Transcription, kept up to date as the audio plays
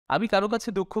আমি কারো কাছে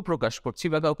দুঃখ প্রকাশ করছি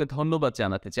বা কাউকে ধন্যবাদ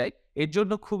জানাতে চাই, এর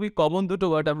জন্য খুবই কমন দুটো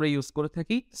ওয়ার্ড আমরা ইউজ করে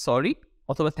থাকি, সরি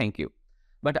অথবা থ্যাংক ইউ।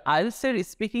 বাট আইএলটিএস এর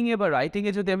স্পিকিং এ বা রাইটিং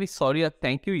এ যদি আমি sorry R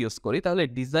thank you use করি, তাহলে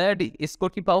ডিজায়ার্ড স্কোর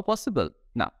কি পাওয়া পসিবল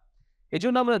না।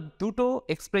 এজন্য আমরা দুটো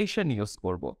এক্সপ্রেশন ইউজ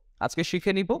করব। আজকে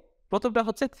শিখে নিব। প্রথমটা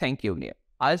হচ্ছে থ্যাংক ইউ নিয়ে।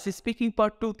 আইএলটিএস স্পিকিং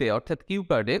পার্ট 2 তে অর্থাৎ কিউ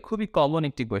কার্ডে খুবই কমন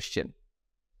একটি question,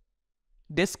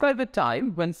 describe a time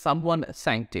when someone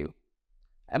thanked you।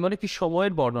 এমন একটি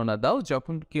সময়ের বর্ণনা দাও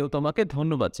যখন কেউ তোমাকে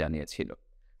ধন্যবাদ জানিয়েছিল।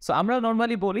 সো আমরা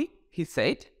নর্মালি বলি হি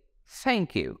সেড থ্যাংক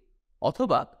ইউ,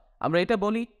 অথবা আমরা এটা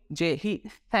বলি যে হি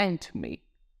থ্যাঙ্কড মি।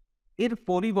 এর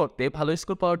পরিবর্তে ভালো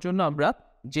স্কোর পাওয়ার জন্য আমরা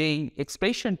যেই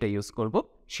এক্সপ্রেশনটা ইউজ করব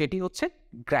সেটি হচ্ছে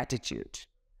গ্র্যাটিটিউড।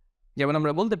 যেমন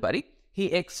আমরা বলতে পারি হি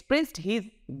এক্সপ্রেসড হিজ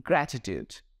গ্র্যাটিটিউড,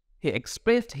 হি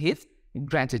এক্সপ্রেসড হিজ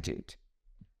গ্র্যাটিটিউড,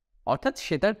 অর্থাৎ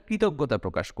সে তার কৃতজ্ঞতা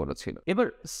প্রকাশ করেছিল। এবার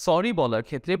সরি বলার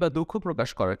ক্ষেত্রে বা দুঃখ প্রকাশ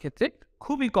করার ক্ষেত্রে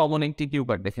খুবই কমন একটি কিউ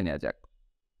কার্ড দেখে নেওয়া যাক।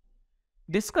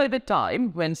 Describe A time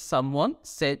when someone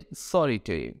said sorry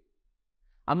to you।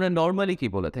 আমরা নর্মালি কি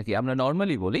বলে থাকি? আমরা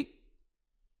নর্মালি বলি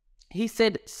he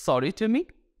said sorry to me.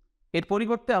 এর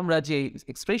পরিবর্তে আমরা যে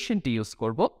এক্সপ্রেশনটি ইউজ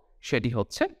করব সেটি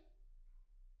হচ্ছে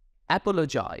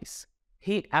apologize.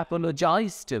 He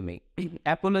apologize to me.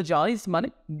 Apologize মানে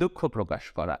দুঃখ প্রকাশ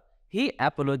করা। হি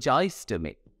অ্যাপোলোজাইজ টু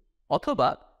মি। অথবা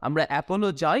আমরা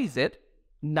অ্যাপোলোজাইজের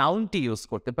নাউনটি ইউজ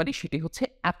করতে পারি, সেটি হচ্ছে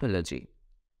Apology.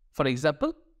 For example,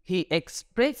 he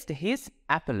expressed his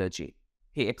Apology.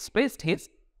 He expressed his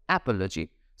Apology.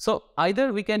 So either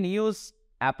we can use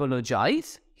apologize,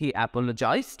 he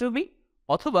apologize to me,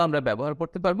 অথবা আমরা ব্যবহার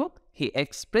করতে পারবো হি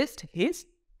এক্সপ্রেসড হিজ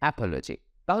অ্যাপোলজি।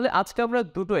 তাহলে আজকে আমরা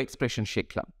দুটো এক্সপ্রেশন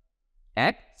শিখলাম,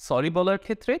 এক সরি বলার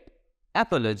ক্ষেত্রে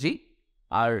অ্যাপোলজি,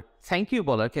 আর থ্যাংক ইউ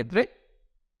বলার ক্ষেত্রে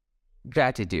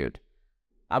গ্র্যাটিটিউড।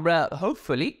 আমরা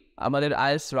হোপফুলি আমাদের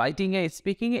আইএলটিএস রাইটিংয়ে,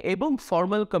 স্পিকিংয়ে এবং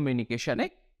ফর্মাল কমিউনিকেশনে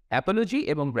অ্যাপোলজি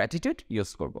এবং গ্র্যাটিটিউড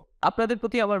ইউজ করব। আপনাদের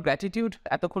প্রতি আমার গ্র্যাটিটিউড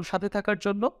এতক্ষণ সাথে থাকার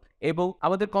জন্য, এবং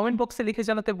আমাদের কমেন্ট বক্সে লিখে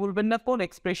জানাতে ভুলবেন না কোন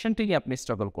এক্সপ্রেশনটি নিয়ে আপনি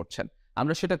স্ট্রাগল করছেন।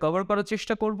 আমরা সেটা কভার করার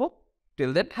চেষ্টা করব।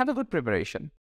 Till then, have a good preparation.